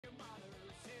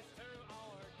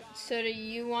So do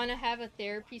you want to have a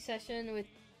therapy session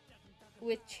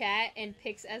with chat and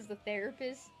Pix as the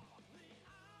therapist?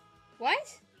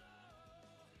 What?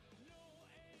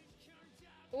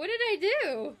 What did I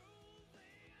do?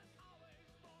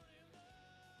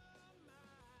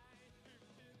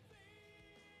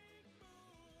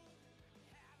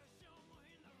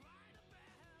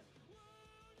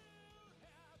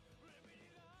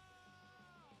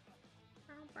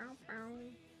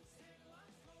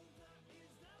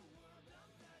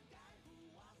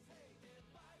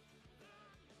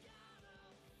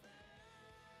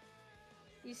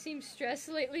 You seem stressed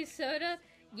lately, Soda?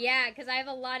 Yeah, because I have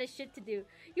a lot of shit to do.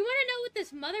 You want to know what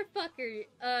this motherfucker,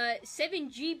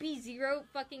 7GB0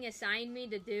 fucking assigned me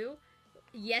to do?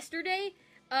 Yesterday?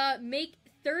 Make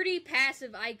 30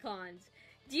 passive icons.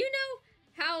 Do you know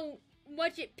how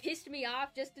much it pissed me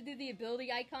off just to do the ability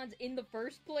icons in the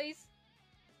first place?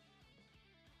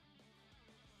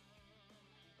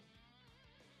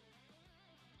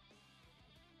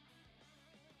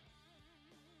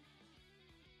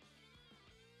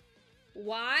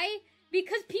 Why?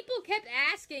 Because people kept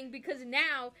asking, because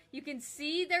now you can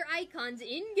see their icons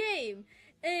in game.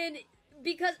 And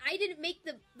because I didn't make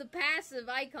the passive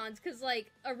icons, because,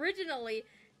 like, originally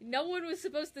no one was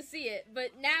supposed to see it,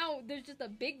 but now there's just a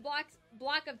big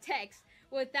block of text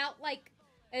without, like,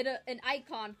 an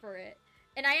icon for it.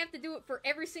 And I have to do it for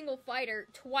every single fighter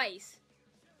twice.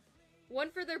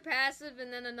 One for their passive,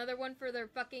 and then another one for their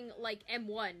fucking, like,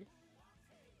 M1.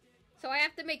 So I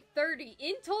have to make 30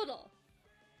 in total.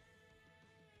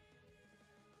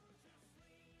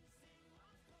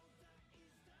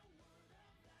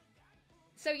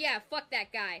 So yeah, fuck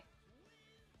that guy.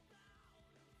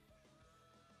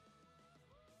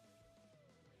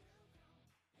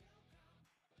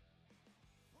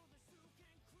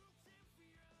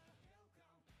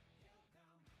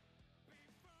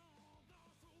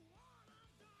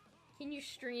 Can you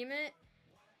stream it?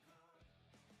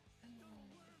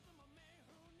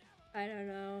 I don't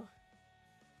know.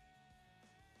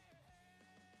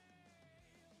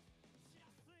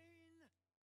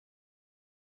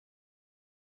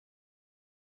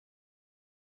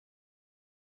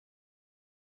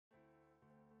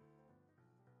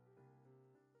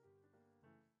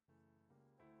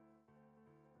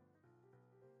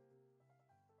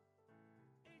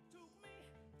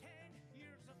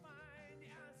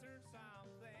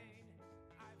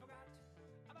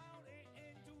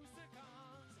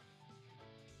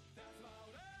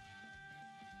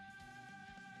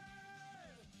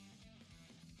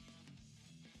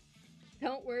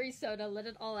 Don't worry, Soda. Let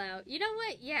it all out. You know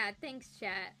what? Yeah, thanks,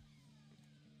 chat.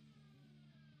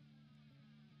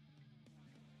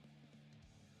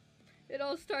 It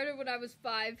all started when I was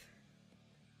 5.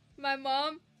 My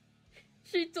mom,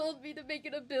 she told me to make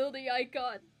an ability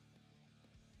icon.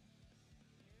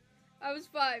 I was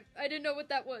 5. I didn't know what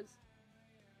that was.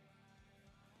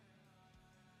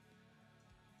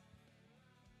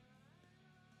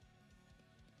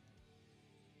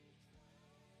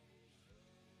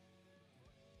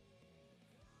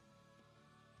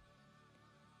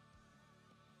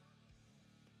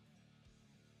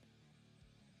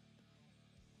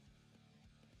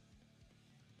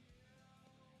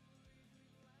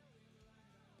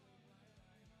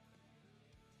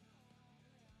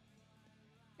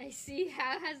 I see.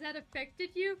 How has that affected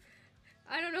you?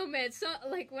 I don't know, man. So,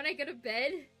 like, when I go to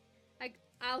bed,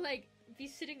 I'll like be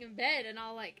sitting in bed and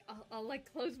I'll like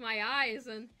close my eyes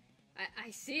and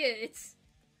I see it.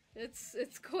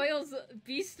 It's Coil's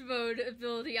beast mode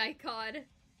ability icon,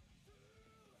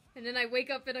 and then I wake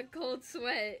up in a cold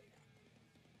sweat.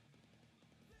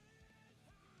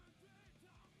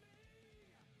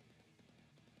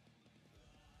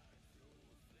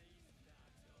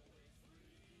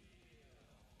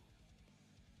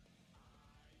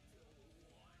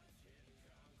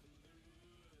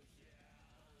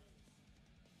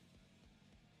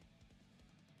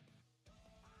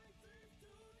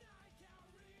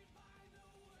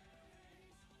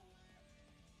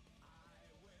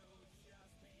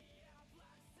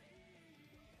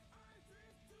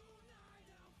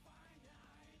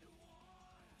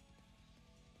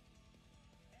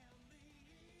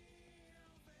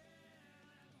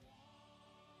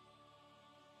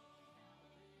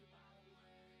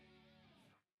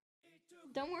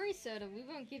 Don't worry, Soda. We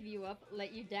won't give you up,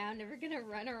 let you down. Never gonna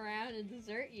run around and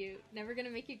desert you. Never gonna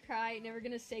make you cry. Never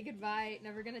gonna say goodbye.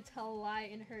 Never gonna tell a lie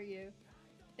and hurt you.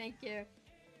 Thank you.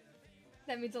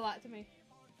 That means a lot to me.